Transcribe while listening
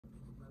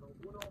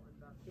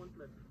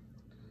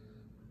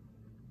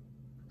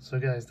So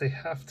guys, they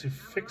have to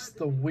fix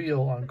the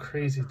wheel on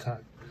Crazy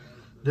Time.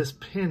 This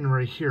pin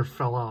right here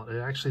fell out. It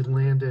actually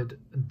landed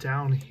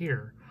down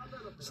here.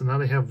 So now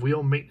they have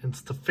wheel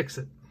maintenance to fix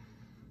it.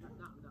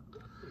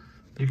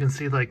 You can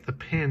see like the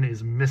pin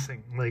is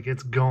missing, like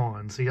it's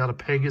gone. See how the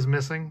peg is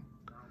missing?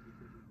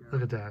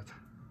 Look at that.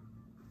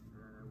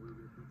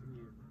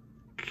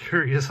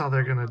 Curious how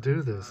they're gonna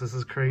do this. This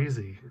is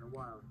crazy.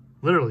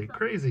 Literally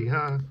crazy,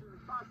 huh?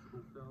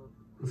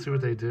 Let's see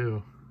what they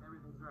do.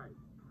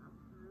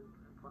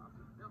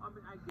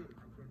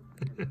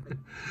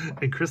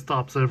 And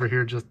Kristaps over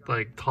here just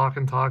like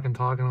talking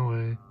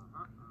away.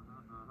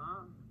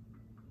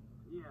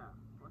 Yeah,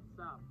 what's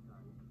up,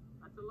 guys?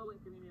 That's a little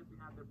inconvenience we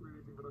had there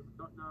previously, but I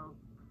don't know.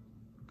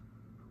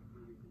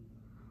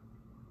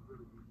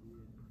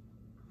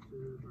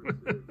 I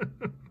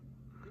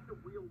think the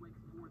wheel weighs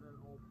more than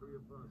all three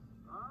of us.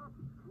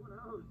 Who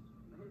knows?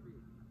 Maybe.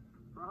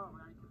 Bro,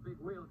 man, it's a big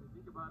wheel if you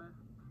think about it.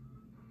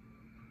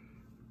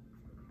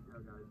 Yeah,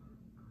 guys.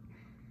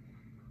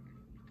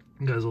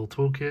 You guys' little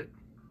toolkit.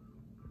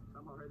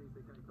 I'm already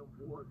thinking I don't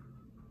work.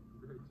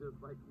 They're just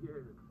like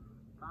here.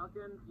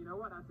 Falcon, you know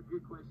what? That's a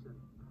good question.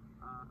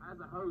 As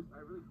a host,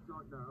 I really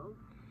don't know.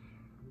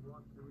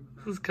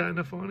 This is kind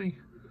of funny.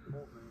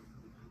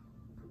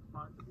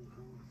 Responsible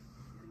for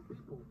getting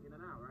people in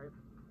and out, right?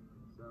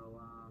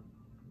 So,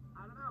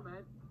 I don't know,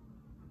 man.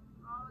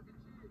 Oh, look at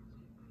you,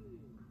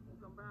 GP.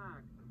 Welcome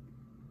back.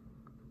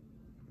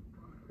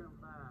 Welcome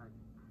back.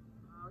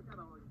 We got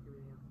all the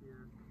ingredients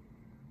here.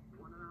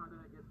 Want to know how to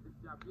get this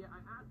job? Yeah, I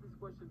ask this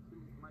question to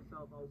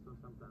myself also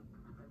sometimes.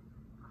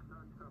 I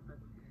don't know,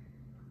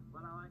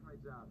 but I like my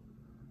job.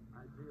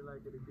 I do like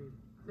it indeed.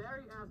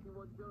 Terry asked me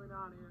what's going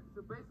on here.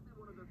 So basically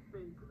one of the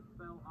things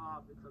fell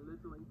off. It's a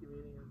little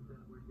inconvenience and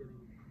we're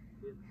getting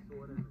it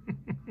sorted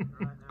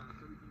right now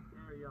so we can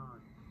carry on.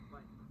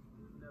 Like,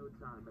 no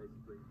time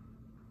basically.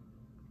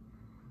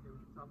 Okay, we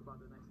can talk about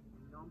the next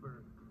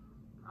number.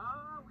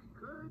 We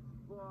could,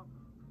 but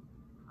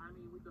I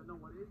mean, we don't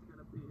know what it's going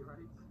to be,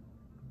 right?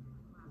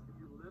 Do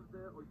you live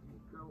there or do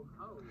you go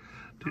home?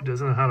 Dude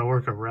doesn't know how to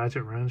work a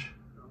ratchet wrench.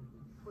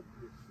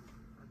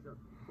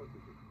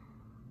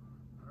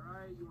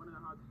 You want to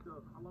know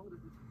how long does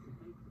it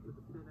take to put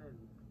the pin in?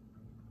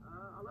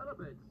 A little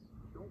bit.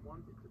 You don't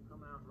want it to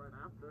come out right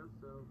after,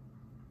 so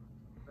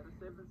better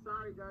safe than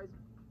sorry, guys.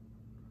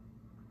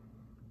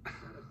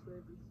 Better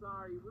safe than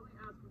sorry. Willie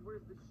asked me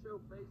where's the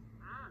show based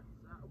at.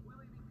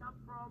 Willie, we come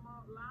from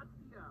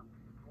Latvia,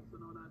 also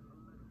known as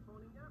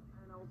Lithuania,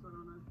 and also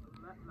known as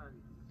Letland.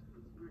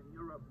 It's here in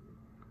Europe.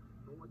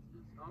 Towards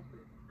east of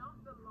it. Not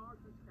the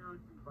largest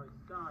country by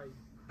size.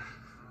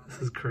 This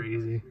is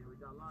crazy. We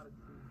got a lot of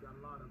trees, got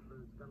a lot of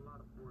birds, got a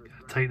lot of forests.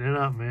 Right? Tighten it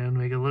up, man.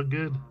 Make it look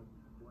good.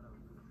 What else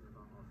can I say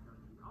about our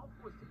country? All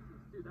 4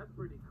 seasons, dude. That's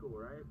pretty cool,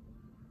 right?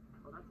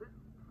 Oh, that's it?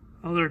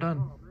 Oh, they're done.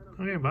 Oh,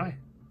 man, Okay, bye.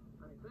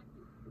 Thank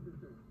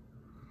you.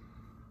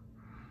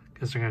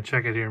 Guess they're gonna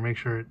check it here, make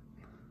sure it.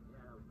 Yeah,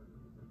 that was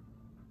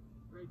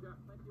great job.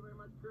 Thank you very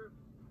much, Kurt.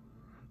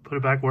 Put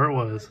it back where it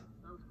was.